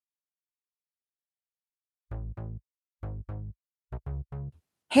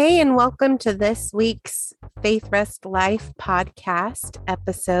Hey, and welcome to this week's Faith Rest Life podcast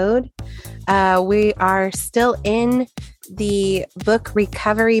episode. We are still in the book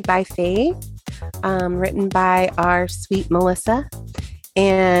Recovery by Faith, written by our sweet Melissa.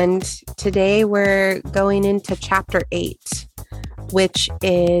 And today we're going into chapter 8, which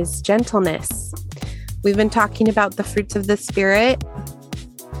is gentleness. We've been talking about the fruits of the Spirit.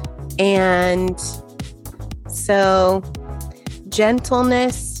 And so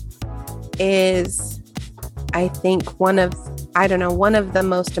gentleness is, I think, one of the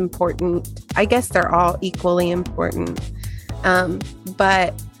most important. I guess they're all equally important.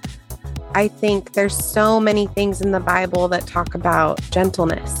 But I think there's so many things in the Bible that talk about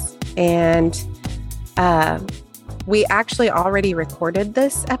gentleness. And we actually already recorded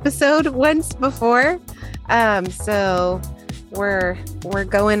this episode once before. So we're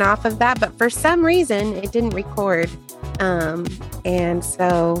going off of that. But for some reason, it didn't record. And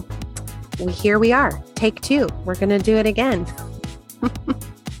so here we are, take 2. We're going to do it again.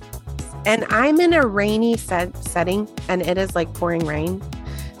 And I'm in a rainy setting, and it is like pouring rain.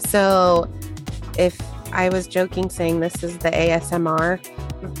 So if I was joking saying this is the ASMR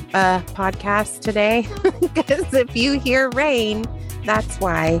podcast today, because if you hear rain, that's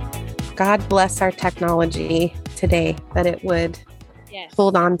why. God bless our technology today, that it would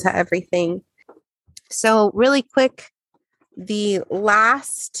hold on to everything. So really quick, the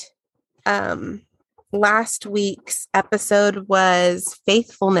last week's episode was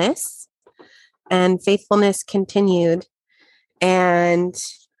faithfulness, and faithfulness continued, and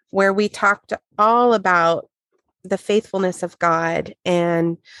where we talked all about the faithfulness of God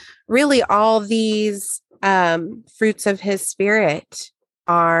and really all these fruits of his Spirit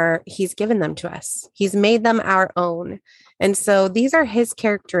he's given them to us. He's made them our own. And so these are his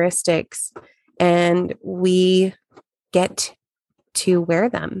characteristics, and we get to wear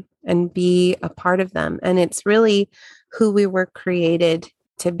them and be a part of them. And it's really who we were created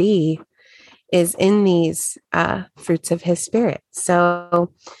to be, is in these fruits of his Spirit.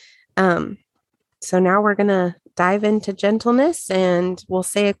 So now we're going to dive into gentleness, and we'll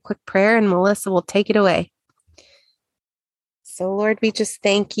say a quick prayer, and Melissa will take it away. So Lord, we just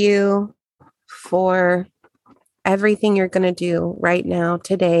thank you for everything you're going to do right now,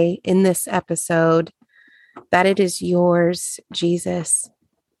 today, in this episode, that it is yours, Jesus.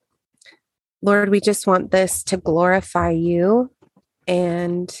 Lord, we just want this to glorify you,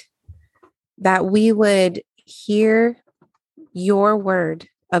 and that we would hear your word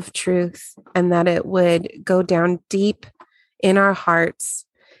of truth, and that it would go down deep in our hearts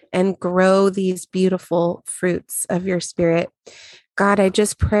and grow these beautiful fruits of your Spirit. God, I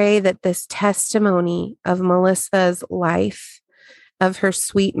just pray that this testimony of Melissa's life, of her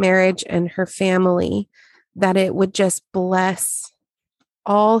sweet marriage and her family, that it would just bless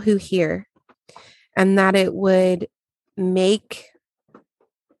all who hear, and that it would make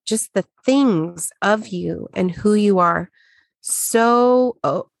just the things of you and who you are so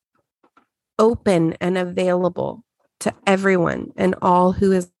open and available to everyone and all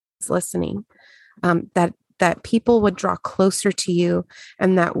who is listening, that people would draw closer to you,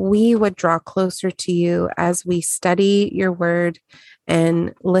 and that we would draw closer to you as we study your word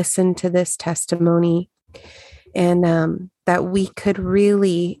and listen to this testimony, and that we could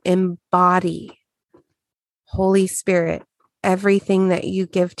really embody, Holy Spirit, everything that you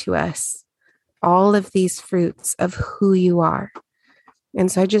give to us, all of these fruits of who you are.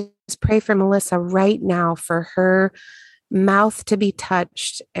 And so I just pray for Melissa right now, for her mouth to be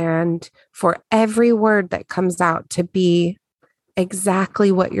touched, and for every word that comes out to be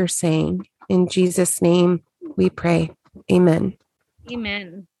exactly what you're saying. In Jesus' name we pray. Amen.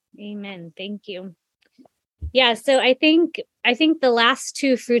 Amen. Amen. Thank you. Yeah, so I think the last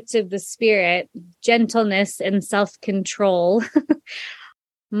 2 fruits of the Spirit, gentleness and self-control,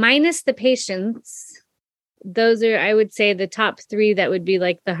 minus the patience, those are, I would say, the top 3 that would be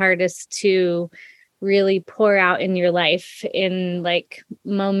like the hardest to really pour out in your life in like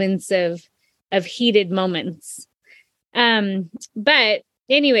moments of heated moments. But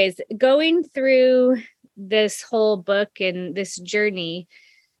anyways, going through this whole book and this journey,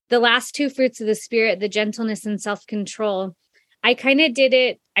 the last 2 fruits of the Spirit, the gentleness and self-control, I kind of did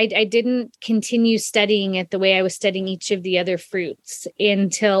it. I didn't continue studying it the way I was studying each of the other fruits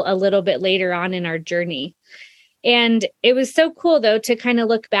until a little bit later on in our journey. And it was so cool, though, to kind of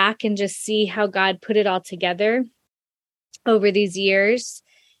look back and just see how God put it all together over these years,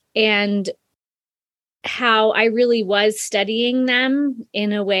 and how I really was studying them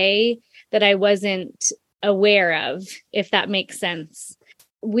in a way that I wasn't aware of, if that makes sense.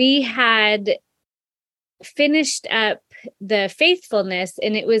 We had finished up the faithfulness,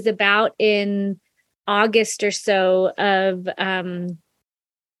 and it was about in August or so of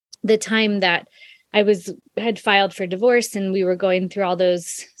the time that I had filed for divorce, and we were going through all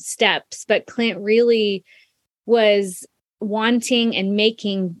those steps. But Clint really was wanting and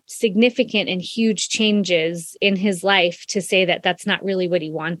making significant and huge changes in his life to say that that's not really what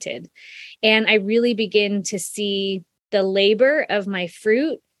he wanted. And I really begin to see the labor of my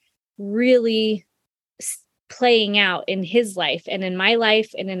fruit really playing out in his life and in my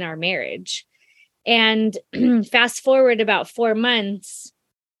life and in our marriage. And fast forward about 4 months,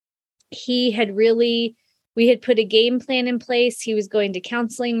 we had put a game plan in place. He was going to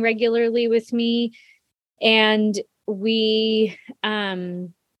counseling regularly with me. And we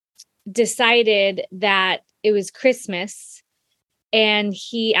decided that it was Christmas, and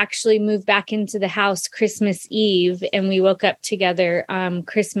he actually moved back into the house Christmas Eve, and we woke up together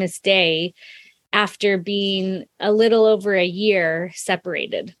Christmas Day after being a little over a year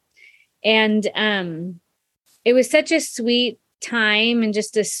separated. And it was such a sweet time and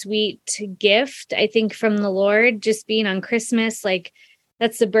just a sweet gift, I think, from the Lord, just being on Christmas. Like,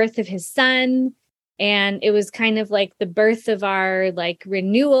 that's the birth of his son. And it was kind of like the birth of our like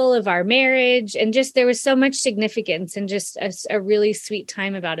renewal of our marriage. And just there was so much significance and just a really sweet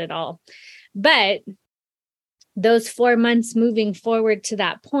time about it all. But those 4 months moving forward to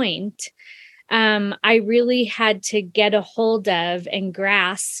that point, I really had to get a hold of and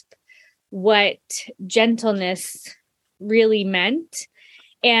grasp what gentleness really meant.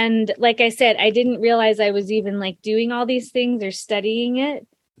 And like I said, I didn't realize I was even like doing all these things or studying it,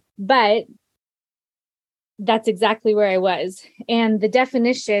 but that's exactly where I was. And the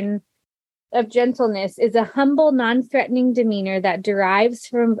definition of gentleness is a humble, non-threatening demeanor that derives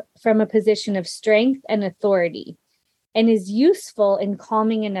from a position of strength and authority and is useful in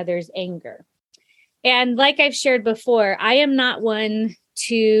calming another's anger. And like I've shared before, I am not one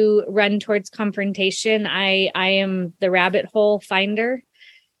to run towards confrontation. I am the rabbit hole finder,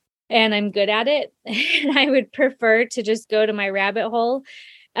 and I'm good at it. And I would prefer to just go to my rabbit hole.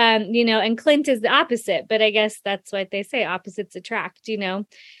 And Clint is the opposite, but I guess that's what they say, opposites attract,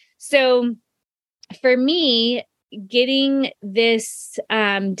 So for me, getting this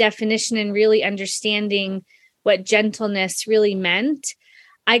definition and really understanding what gentleness really meant,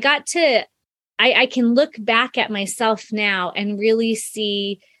 I can look back at myself now and really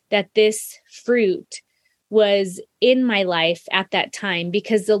see that this fruit was in my life at that time,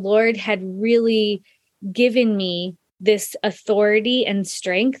 because the Lord had really given me this authority and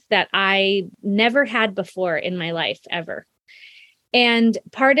strength that I never had before in my life ever. And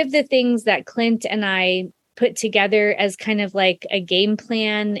part of the things that Clint and I put together as kind of like a game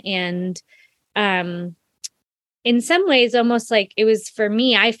plan, and in some ways almost like it was, for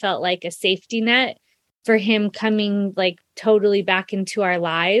me, I felt like a safety net for him coming like totally back into our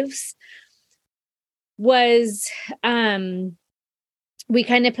lives, was we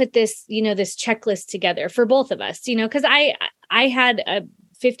kind of put this, this checklist together for both of us, because I had a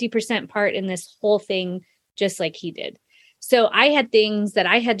 50% part in this whole thing, just like he did. So I had things that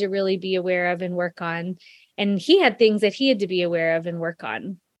I had to really be aware of and work on, and he had things that he had to be aware of and work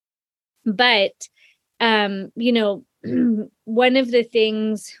on. But, one of the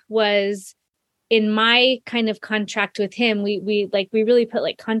things was in my kind of contract with him, we really put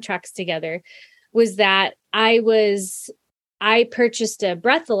like contracts together, was that I purchased a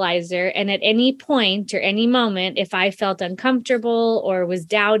breathalyzer, and at any point or any moment, if I felt uncomfortable or was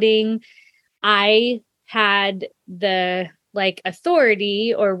doubting, I had the like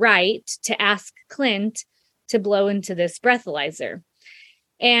authority or right to ask Clint to blow into this breathalyzer.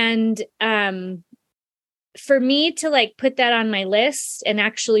 And for me to like put that on my list and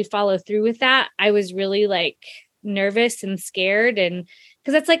actually follow through with that, I was really like nervous and scared, and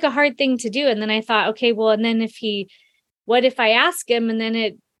because that's like a hard thing to do. And then I thought, okay, well, and then what if I ask him and then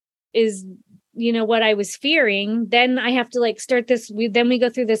it is, what I was fearing, then I have to like start this. Then we go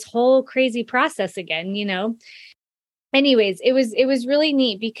through this whole crazy process again, Anyways, it was really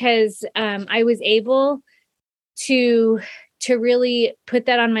neat because I was able to really put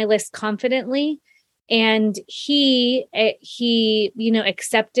that on my list confidently. And he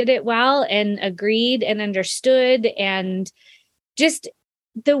accepted it well and agreed and understood. And just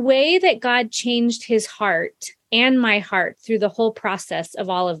the way that God changed his heart and my heart through the whole process of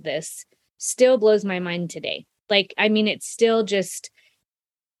all of this still blows my mind today. Like, I mean, it's still just,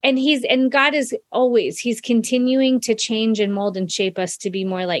 and God is always, he's continuing to change and mold and shape us to be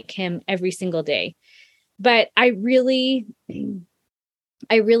more like him every single day. But I really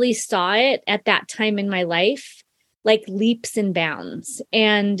saw it at that time in my life, like leaps and bounds,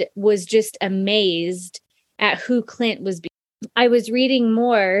 and was just amazed at who Clint was being. I was reading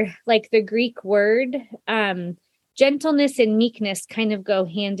more, like the Greek word, gentleness and meekness kind of go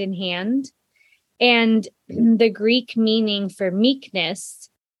hand in hand. And the Greek meaning for meekness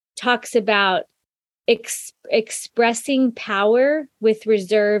talks about expressing power with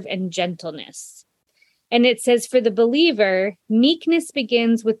reserve and gentleness. And it says, for the believer, meekness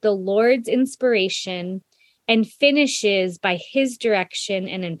begins with the Lord's inspiration and finishes by his direction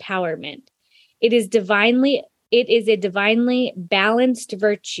and empowerment. It is a divinely balanced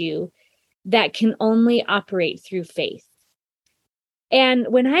virtue that can only operate through faith. And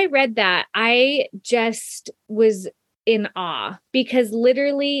when I read that, I just was in awe, because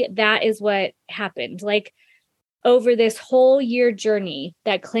literally that is what happened. Like, over this whole year journey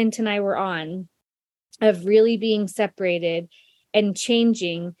that Clint and I were on, of really being separated and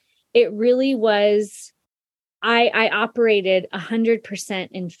changing, it really was, I operated 100%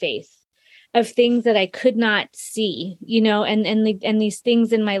 in faith of things that I could not see, and these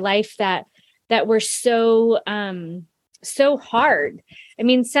things in my life that were so hard. I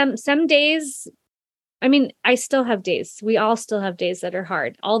mean, some days, I still have days. We all still have days that are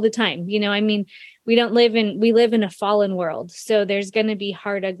hard all the time. We live in a fallen world. So there's going to be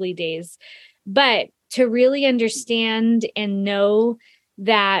hard, ugly days. But to really understand and know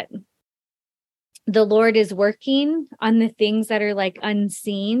that the Lord is working on the things that are like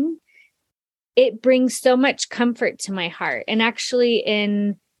unseen, it brings so much comfort to my heart. And actually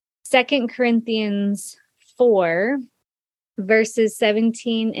in 2 Corinthians 4, verses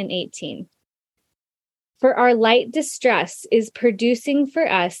 17 and 18. For our light distress is producing for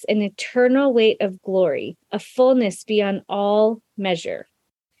us an eternal weight of glory, a fullness beyond all measure.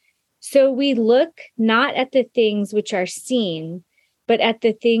 So we look not at the things which are seen, but at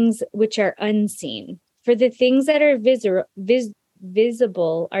the things which are unseen. For the things that are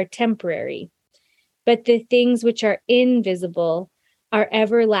visible are temporary, but the things which are invisible are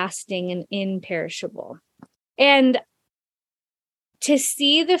everlasting and imperishable. And to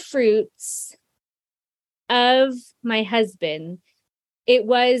see the fruits of my husband, it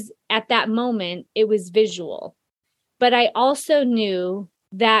was, at that moment, it was visual. But I also knew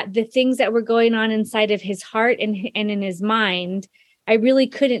that the things that were going on inside of his heart and in his mind, I really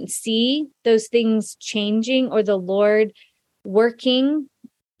couldn't see those things changing or the Lord working,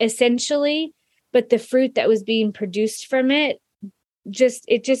 essentially. But the fruit that was being produced from it just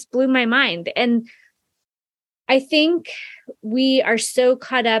blew my mind. And I think we are so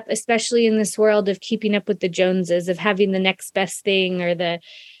caught up, especially in this world, of keeping up with the Joneses, of having the next best thing, or the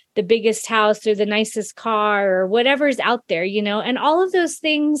biggest house, or the nicest car, or whatever's out there, and all of those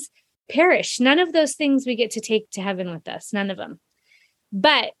things perish. None of those things we get to take to heaven with us, none of them.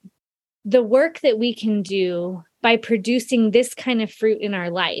 But the work that we can do by producing this kind of fruit in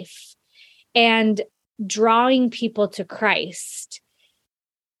our life and drawing people to Christ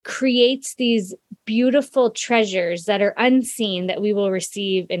creates these beautiful treasures that are unseen that we will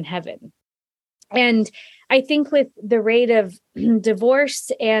receive in heaven. And I think with the rate of divorce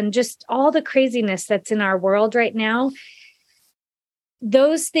and just all the craziness that's in our world right now,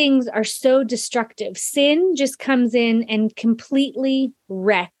 those things are so destructive. Sin just comes in and completely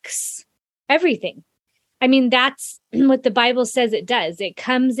wrecks everything. That's what the Bible says it does. It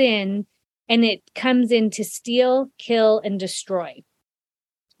comes in, and it comes in to steal, kill, and destroy.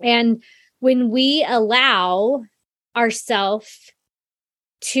 And when we allow ourselves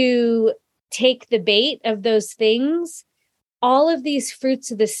to take the bait of those things, all of these fruits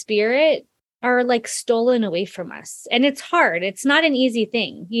of the Spirit are like stolen away from us. And it's hard. It's not an easy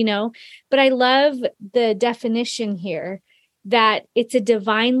thing, but I love the definition here that it's a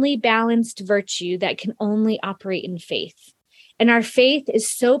divinely balanced virtue that can only operate in faith. And our faith is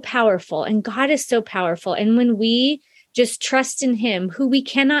so powerful, and God is so powerful. And when we just trust in him, who we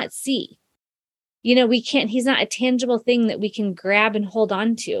cannot see, he's not a tangible thing that we can grab and hold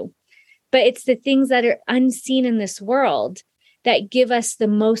on to, but it's the things that are unseen in this world that give us the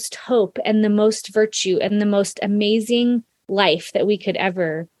most hope and the most virtue and the most amazing life that we could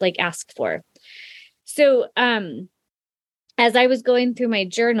ever ask for. So, as I was going through my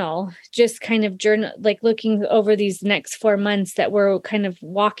journal, just kind of looking over these next 4 months that we're kind of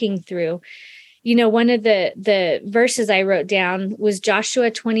walking through, one of the verses I wrote down was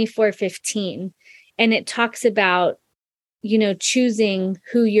Joshua 24:15. And it talks about, choosing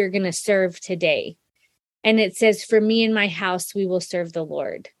who you're going to serve today. And it says, for me and my house, we will serve the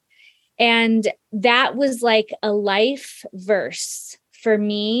Lord. And that was like a life verse for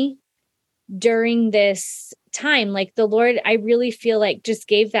me during this time. Like the Lord, I really feel like just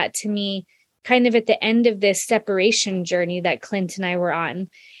gave that to me kind of at the end of this separation journey that Clint and I were on.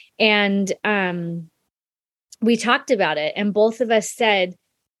 And we talked about it, and both of us said,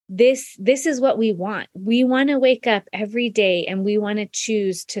 this is what we want. We want to wake up every day and we want to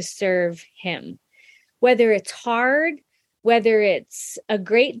choose to serve him, whether it's hard, whether it's a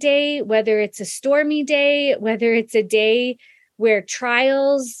great day, whether it's a stormy day, whether it's a day where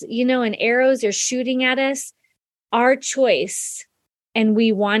trials, and arrows are shooting at us. Our choice, and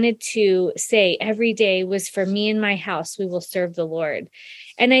we wanted to say every day, was for me and my house, we will serve the Lord.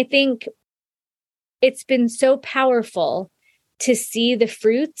 And I think it's been so powerful to see the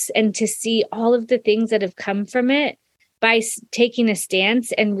fruits and to see all of the things that have come from it by taking a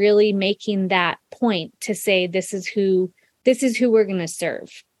stance and really making that point to say, this is who we're going to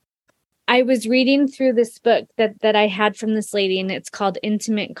serve. I was reading through this book that I had from this lady, and it's called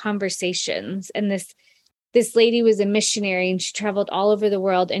Intimate Conversations. And this lady was a missionary, and she traveled all over the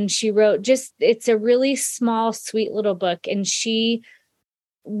world, and she wrote it's a really small, sweet little book. And she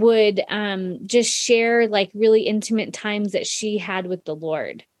would just share like really intimate times that she had with the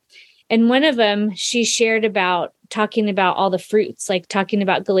Lord. And one of them, she shared about talking about all the fruits, like talking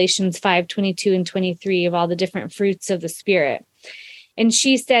about Galatians 5:22 and 23 of all the different fruits of the Spirit. And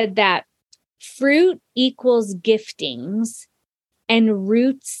she said that fruit equals giftings and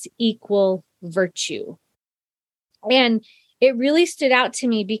roots equal virtue. And it really stood out to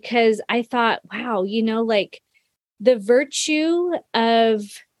me because I thought, wow, like the virtue of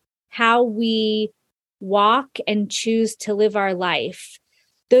how we walk and choose to live our life,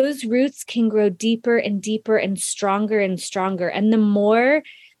 those roots can grow deeper and deeper and stronger and stronger. And the more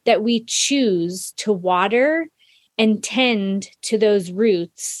that we choose to water and tend to those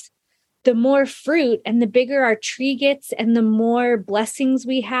roots, the more fruit and the bigger our tree gets, and the more blessings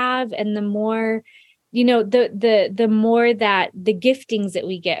we have, and the more, the more that the giftings that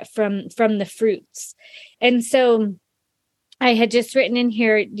we get from the fruits. And so I had just written in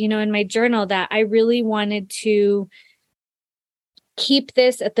here, in my journal, that I really wanted to keep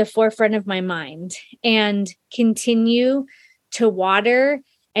this at the forefront of my mind and continue to water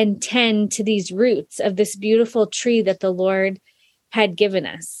and tend to these roots of this beautiful tree that the Lord had given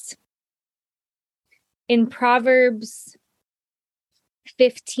us. In Proverbs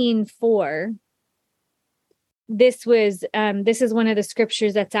 15:4, this is one of the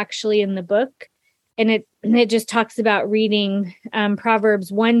scriptures that's actually in the book. And it just talks about reading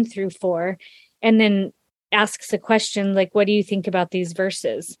Proverbs 1-4, and then asks a question like, what do you think about these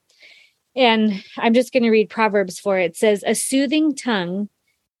verses? And I'm just going to read Proverbs 4. It says, a soothing tongue,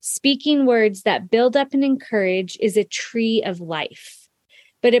 speaking words that build up and encourage, is a tree of life.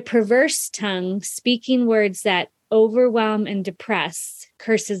 But a perverse tongue, speaking words that overwhelm and depress,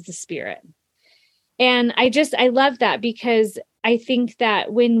 curses the spirit. And I love that, because I think that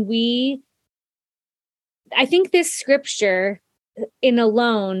I think this scripture in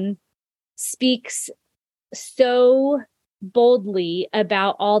alone speaks so boldly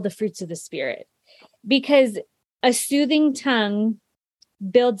about all the fruits of the Spirit, because a soothing tongue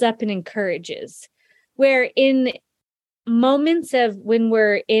builds up and encourages, where in moments of when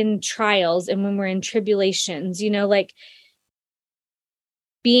we're in trials and when we're in tribulations, like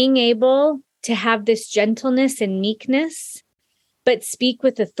being able to have this gentleness and meekness, but speak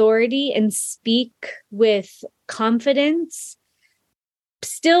with authority and speak with confidence,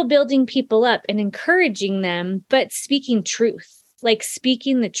 still building people up and encouraging them, but speaking truth, like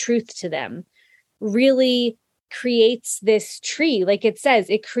speaking the truth to them, really creates this tree. Like it says,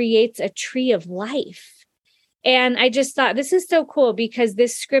 it creates a tree of life. And I just thought this is so cool, because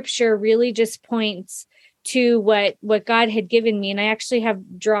this scripture really just points to what God had given me. And I actually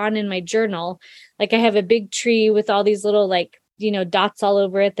have drawn in my journal, like I have a big tree with all these little dots all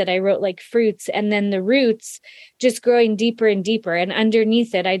over it that I wrote like fruits, and then the roots just growing deeper and deeper. And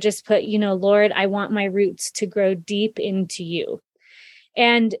underneath it, I just put, Lord, I want my roots to grow deep into you.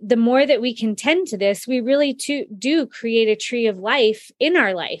 And the more that we can tend to this, we really do create a tree of life in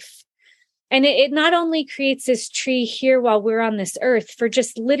our life. And it not only creates this tree here while we're on this earth for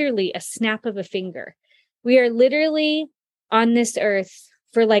just literally a snap of a finger. We are literally on this earth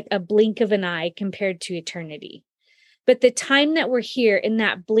for like a blink of an eye compared to eternity. But the time that we're here, in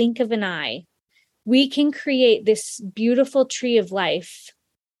that blink of an eye, we can create this beautiful tree of life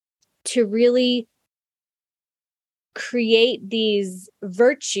to really create these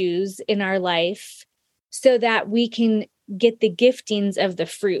virtues in our life so that we can get the giftings of the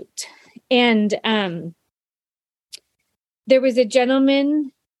fruit. And there was a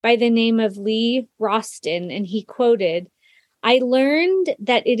gentleman by the name of Lee Roston, and he quoted, "I learned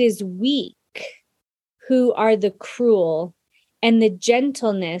that it is weak who are the cruel, and the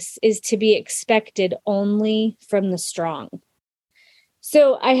gentleness is to be expected only from the strong."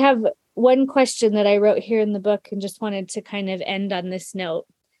 So I have one question that I wrote here in the book and just wanted to kind of end on this note.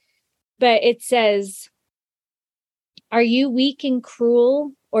 But it says, are you weak and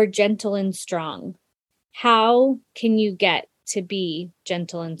cruel or gentle and strong? How can you get to be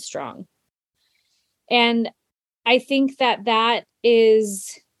gentle and strong? And I think that that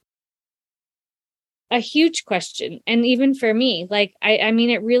is a huge question. And even for me, like, I mean,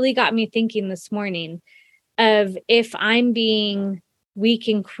 it really got me thinking this morning of if I'm being weak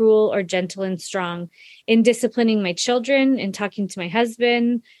and cruel or gentle and strong in disciplining my children and talking to my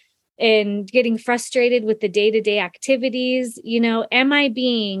husband and getting frustrated with the day-to-day activities, am I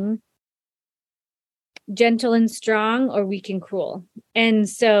being gentle and strong or weak and cruel? And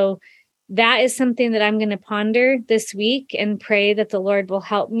so that is something that I'm going to ponder this week and pray that the Lord will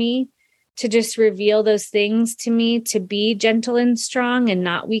help me to just reveal those things to me, to be gentle and strong and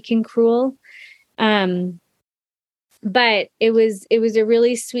not weak and cruel. But it was a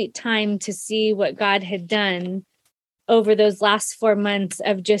really sweet time to see what God had done over those last 4 months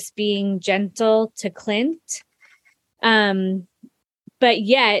of just being gentle to Clint, but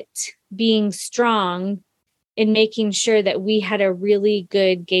yet being strong in making sure that we had a really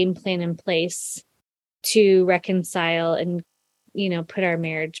good game plan in place to reconcile and, put our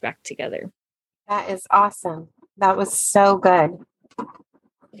marriage back together. That is awesome. That was so good.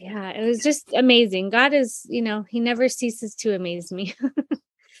 Yeah, it was just amazing. God is, he never ceases to amaze me.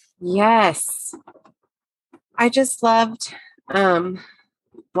 Yes. I just loved,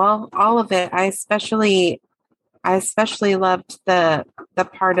 all of it. I especially loved the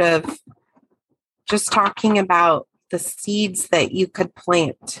part of just talking about the seeds that you could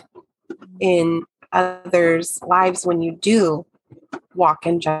plant in others' lives when you do walk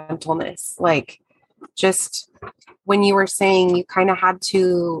in gentleness. Like, just when you were saying you kind of had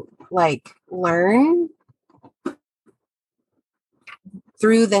to learn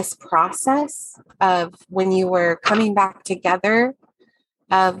through this process of when you were coming back together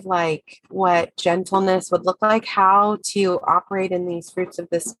of what gentleness would look like, how to operate in these fruits of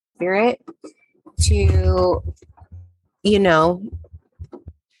the Spirit to, to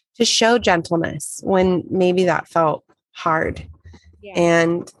show gentleness when maybe that felt hard. Yeah.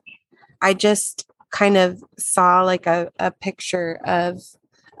 And I just kind of saw a picture of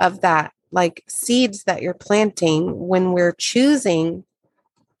that, like seeds that you're planting when we're choosing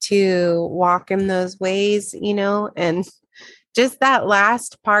to walk in those ways, and just that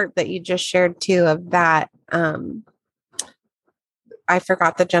last part that you just shared too of that. I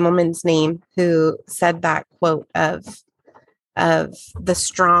forgot the gentleman's name who said that quote of the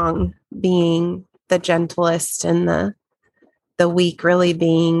strong being the gentlest and the weak really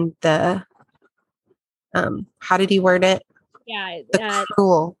being the how did he word it? Yeah, the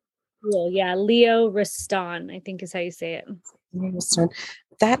cruel. Yeah, Leo Raston, I think is how you say it.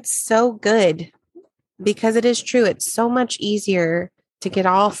 That's so good, because it is true. It's so much easier to get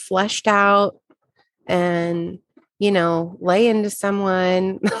all fleshed out and lay into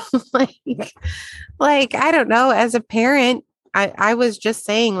someone like I don't know, as a parent, I was just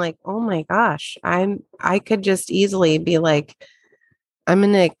saying oh my gosh, I could just easily be like, I'm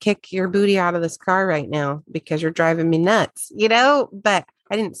going to kick your booty out of this car right now because you're driving me nuts, but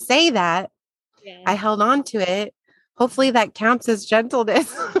I didn't say that. Yeah. I held on to it. Hopefully that counts as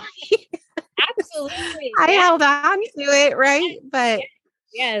gentleness. Absolutely. I held on to it, right? But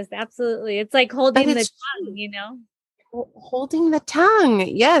yes, absolutely. It's like holding the tongue, holding the tongue.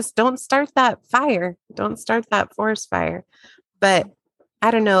 Yes. Don't start that fire. Don't start that forest fire. But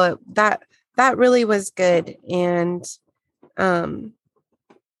I don't know, that really was good. And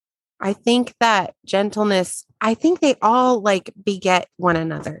I think that gentleness, I think they all beget one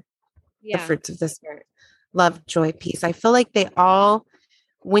another. Yeah. The fruits of the Spirit, love, joy, peace. I feel like they all,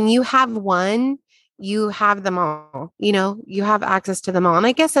 when you have one, you have them all, you have access to them all. And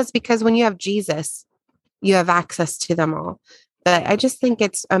I guess that's because when you have Jesus, you have access to them all. But I just think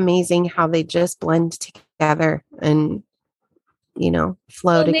it's amazing how they just blend together and,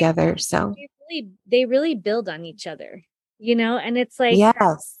 flow together. So they really build on each other, and it's like,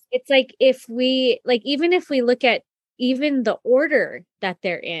 yes. It's like if we even if we look at even the order that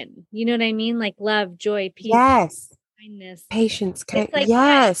they're in, you know what I mean? Like love, joy, peace, yes, kindness, patience.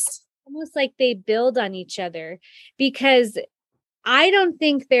 Yes. Almost like they build on each other, because I don't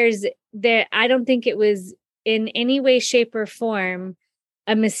think I don't think it was in any way, shape, or form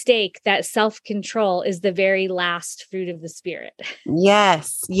a mistake that self-control is the very last fruit of the Spirit.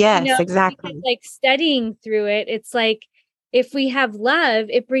 Yes. Exactly. Because, studying through it, it's like, if we have love,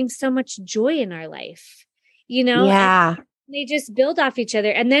 it brings so much joy in our life, Yeah. and they just build off each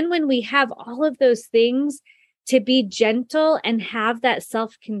other. And then when we have all of those things, to be gentle and have that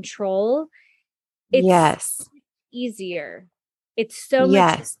self-control, it's Yes. easier. It's so much.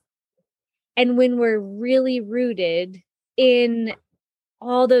 Yes. And when we're really rooted in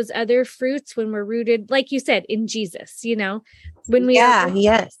all those other fruits, when we're rooted, like you said, in Jesus, when we are,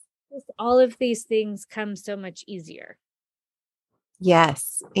 yes. all of these things come so much easier.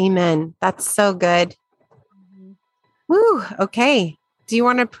 Yes. Amen. That's so good. Mm-hmm. Woo. Okay. Do you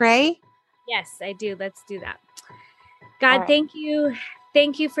want to pray? Yes, I do. Let's do that. God, right. Thank you.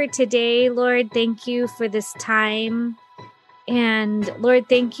 Thank you for today, Lord. Thank you for this time. And Lord,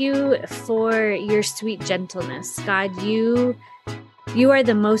 thank you for your sweet gentleness. God, you are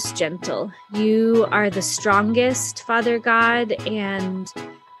the most gentle. You are the strongest, Father God, and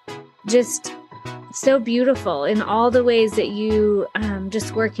just so beautiful in all the ways that you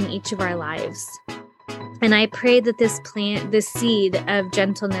just work in each of our lives. And I pray that this seed of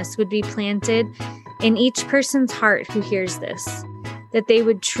gentleness would be planted in each person's heart who hears this, that they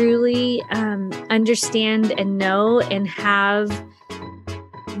would truly understand and know and have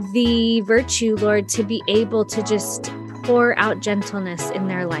the virtue, Lord, to be able to just pour out gentleness in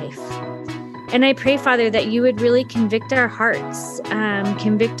their life. And I pray, Father, that you would really convict our hearts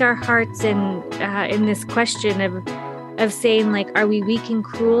in this question of saying, like, are we weak and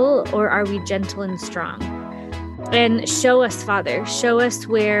cruel, or are we gentle and strong? And show us, Father, show us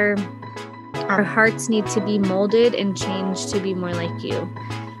where our hearts need to be molded and changed to be more like you.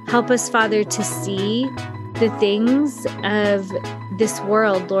 Help us, Father, to see the things of this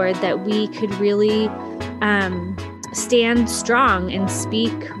world, Lord, that we could really stand strong and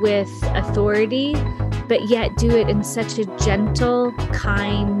speak with authority, but yet do it in such a gentle,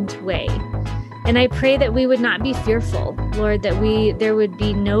 kind way. And I pray that we would not be fearful, Lord, that there would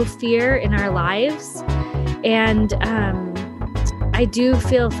be no fear in our lives. And I do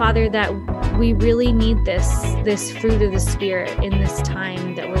feel, Father, that we really need this fruit of the Spirit in this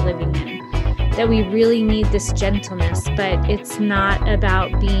time that we're living in, that we really need this gentleness, but it's not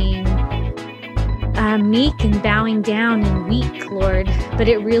about being meek and bowing down and weak, Lord, but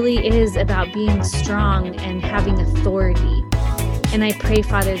it really is about being strong and having authority. And I pray,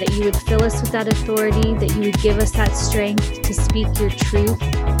 Father, that you would fill us with that authority, that you would give us that strength to speak your truth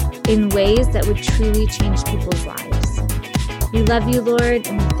in ways that would truly change people's lives. We love you, Lord,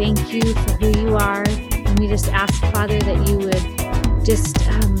 and we thank you for who you are. And we just ask, Father, that you would just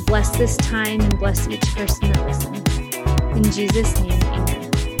bless this time and bless each person that listens. In Jesus' name.